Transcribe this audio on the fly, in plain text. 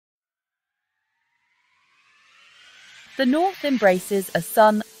the North embraces a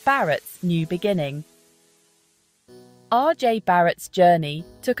son Barrett's new beginning. RJ Barrett's journey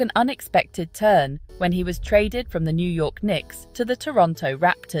took an unexpected turn when he was traded from the New York Knicks to the Toronto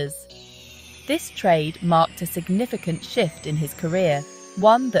Raptors. This trade marked a significant shift in his career,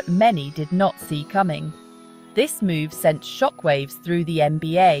 one that many did not see coming. This move sent shockwaves through the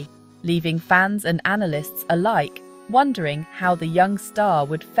NBA, leaving fans and analysts alike wondering how the young star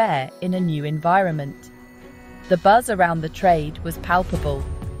would fare in a new environment. The buzz around the trade was palpable,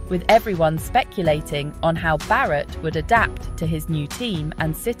 with everyone speculating on how Barrett would adapt to his new team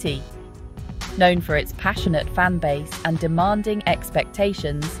and city. Known for its passionate fan base and demanding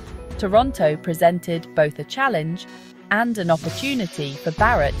expectations, Toronto presented both a challenge and an opportunity for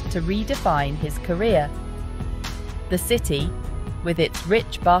Barrett to redefine his career. The city, with its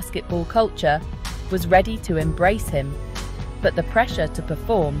rich basketball culture, was ready to embrace him, but the pressure to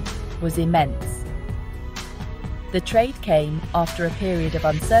perform was immense. The trade came after a period of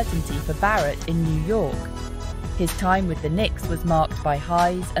uncertainty for Barrett in New York. His time with the Knicks was marked by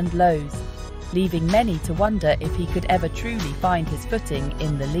highs and lows, leaving many to wonder if he could ever truly find his footing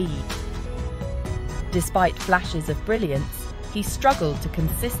in the league. Despite flashes of brilliance, he struggled to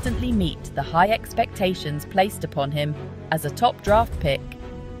consistently meet the high expectations placed upon him as a top draft pick.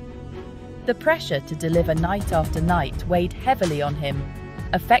 The pressure to deliver night after night weighed heavily on him,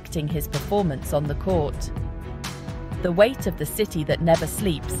 affecting his performance on the court. The weight of the city that never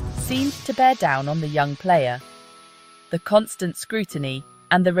sleeps seemed to bear down on the young player. The constant scrutiny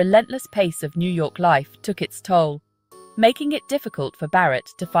and the relentless pace of New York life took its toll, making it difficult for Barrett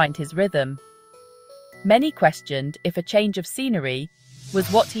to find his rhythm. Many questioned if a change of scenery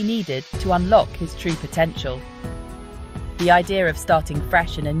was what he needed to unlock his true potential. The idea of starting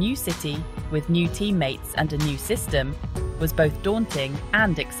fresh in a new city, with new teammates and a new system, was both daunting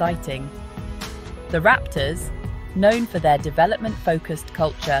and exciting. The Raptors, known for their development-focused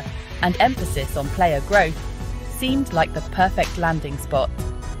culture and emphasis on player growth, seemed like the perfect landing spot.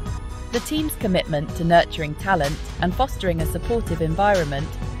 The team's commitment to nurturing talent and fostering a supportive environment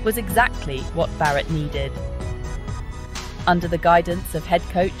was exactly what Barrett needed. Under the guidance of head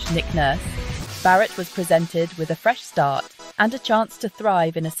coach Nick Nurse, Barrett was presented with a fresh start and a chance to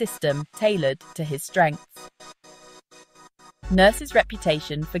thrive in a system tailored to his strengths. Nurse's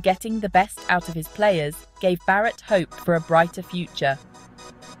reputation for getting the best out of his players gave Barrett hope for a brighter future.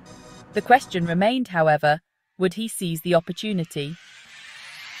 The question remained, however, would he seize the opportunity?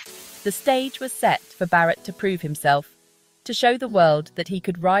 The stage was set for Barrett to prove himself, to show the world that he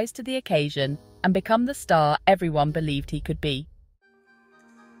could rise to the occasion and become the star everyone believed he could be.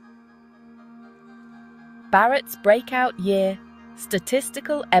 Barrett's breakout year,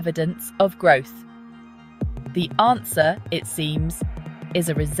 statistical evidence of growth. The answer, it seems, is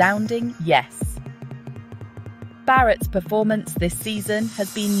a resounding yes. Barrett's performance this season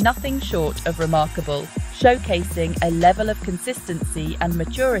has been nothing short of remarkable, showcasing a level of consistency and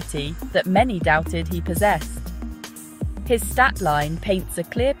maturity that many doubted he possessed. His stat line paints a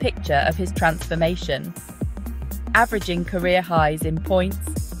clear picture of his transformation. Averaging career highs in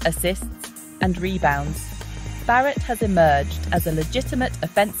points, assists, and rebounds, Barrett has emerged as a legitimate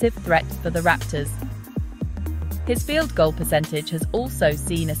offensive threat for the Raptors. His field goal percentage has also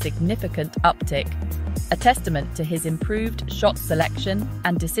seen a significant uptick, a testament to his improved shot selection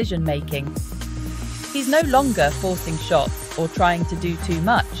and decision-making. He's no longer forcing shots or trying to do too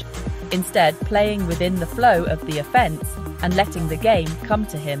much, instead playing within the flow of the offense and letting the game come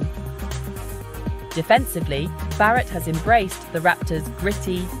to him. Defensively, Barrett has embraced the Raptors'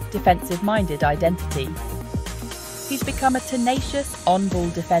 gritty, defensive-minded identity. He's become a tenacious on-ball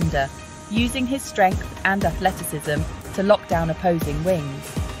defender, using his strength and athleticism to lock down opposing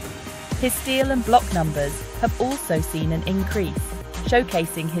wings. His steal and block numbers have also seen an increase,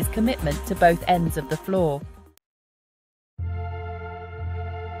 showcasing his commitment to both ends of the floor.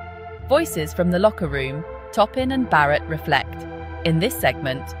 Voices from the locker room, Toppin and Barrett reflect. In this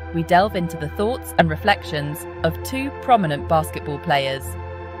segment, we delve into the thoughts and reflections of two prominent basketball players,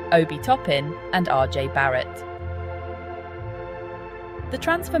 Obi Toppin and RJ Barrett. The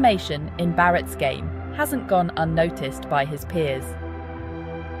transformation in Barrett's game hasn't gone unnoticed by his peers.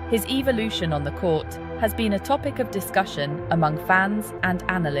 His evolution on the court has been a topic of discussion among fans and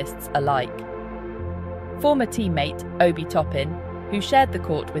analysts alike. Former teammate Obi Toppin, who shared the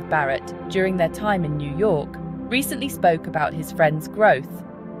court with Barrett during their time in New York, recently spoke about his friend's growth.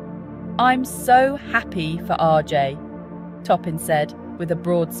 "I'm so happy for RJ," Toppin said with a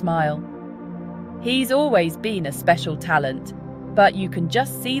broad smile. "He's always been a special talent, but you can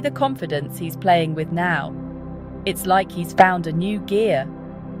just see the confidence he's playing with now. It's like he's found a new gear."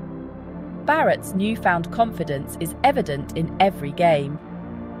 Barrett's newfound confidence is evident in every game.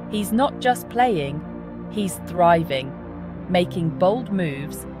 He's not just playing, he's thriving, making bold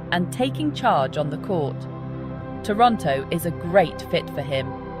moves and taking charge on the court. Toronto is a great fit for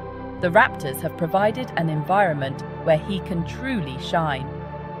him. The Raptors have provided an environment where he can truly shine.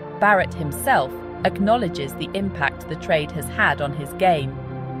 Barrett himself acknowledges the impact the trade has had on his game.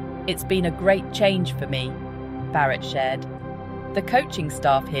 "It's been a great change for me," Barrett shared. "The coaching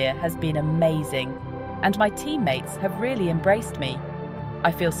staff here has been amazing, and my teammates have really embraced me.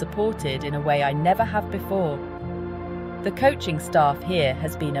 I feel supported in a way I never have before. The coaching staff here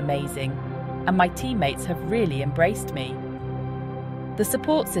has been amazing, and my teammates have really embraced me." The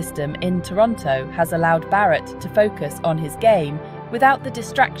support system in Toronto has allowed Barrett to focus on his game without the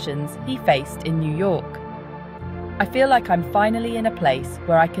distractions he faced in New York. "I feel like I'm finally in a place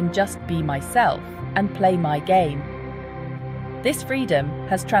where I can just be myself and play my game." This freedom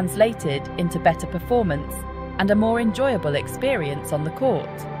has translated into better performance and a more enjoyable experience on the court.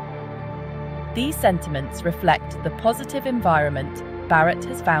 These sentiments reflect the positive environment Barrett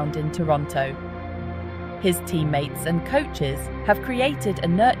has found in Toronto. His teammates and coaches have created a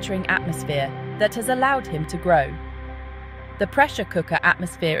nurturing atmosphere that has allowed him to grow. The pressure cooker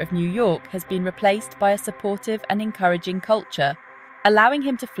atmosphere of New York has been replaced by a supportive and encouraging culture, allowing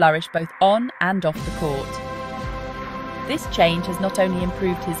him to flourish both on and off the court. This change has not only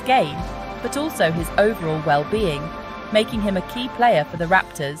improved his game, but also his overall well-being, making him a key player for the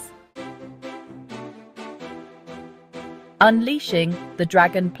Raptors. Unleashing the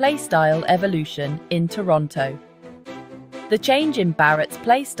Dragon playstyle evolution in Toronto. The change in Barrett's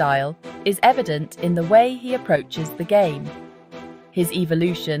playstyle is evident in the way he approaches the game. His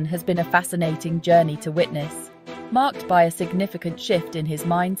evolution has been a fascinating journey to witness, marked by a significant shift in his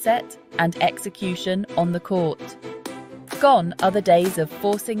mindset and execution on the court. Gone are the days of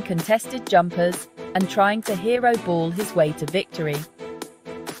forcing contested jumpers and trying to hero ball his way to victory.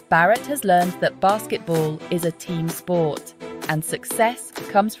 Barrett has learned that basketball is a team sport, and success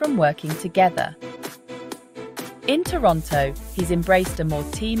comes from working together. In Toronto, he's embraced a more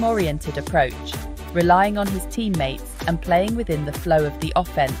team-oriented approach, relying on his teammates and playing within the flow of the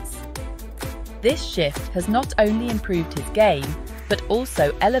offense. This shift has not only improved his game, but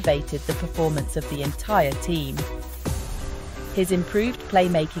also elevated the performance of the entire team. His improved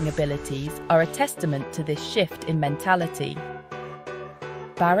playmaking abilities are a testament to this shift in mentality.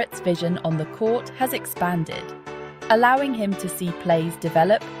 Barrett's vision on the court has expanded, allowing him to see plays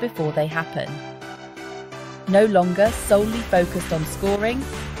develop before they happen. No longer solely focused on scoring,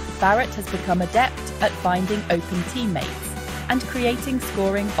 Barrett has become adept at finding open teammates and creating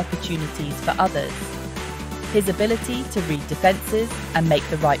scoring opportunities for others. His ability to read defenses and make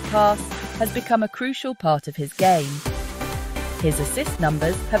the right pass has become a crucial part of his game. His assist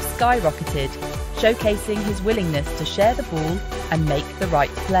numbers have skyrocketed, showcasing his willingness to share the ball and make the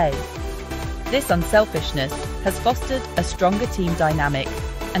right play. This unselfishness has fostered a stronger team dynamic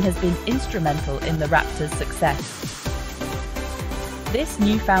and has been instrumental in the Raptors' success. This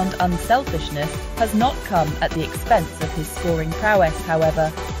newfound unselfishness has not come at the expense of his scoring prowess,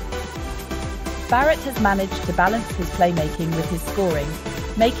 however. Barrett has managed to balance his playmaking with his scoring,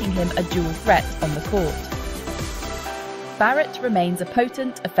 making him a dual threat on the court. Barrett remains a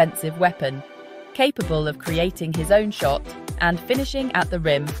potent offensive weapon, capable of creating his own shot and finishing at the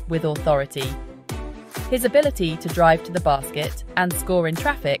rim with authority. His ability to drive to the basket and score in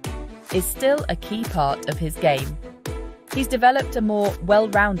traffic is still a key part of his game. He's developed a more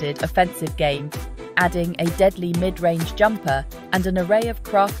well-rounded offensive game, adding a deadly mid-range jumper and an array of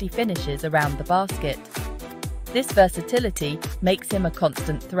crafty finishes around the basket. This versatility makes him a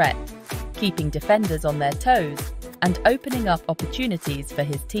constant threat, keeping defenders on their toes and opening up opportunities for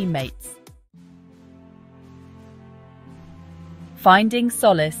his teammates. Finding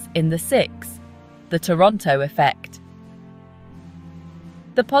solace in the six, the Toronto effect.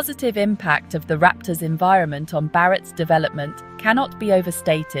 The positive impact of the Raptors' environment on Barrett's development cannot be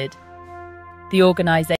overstated. The organization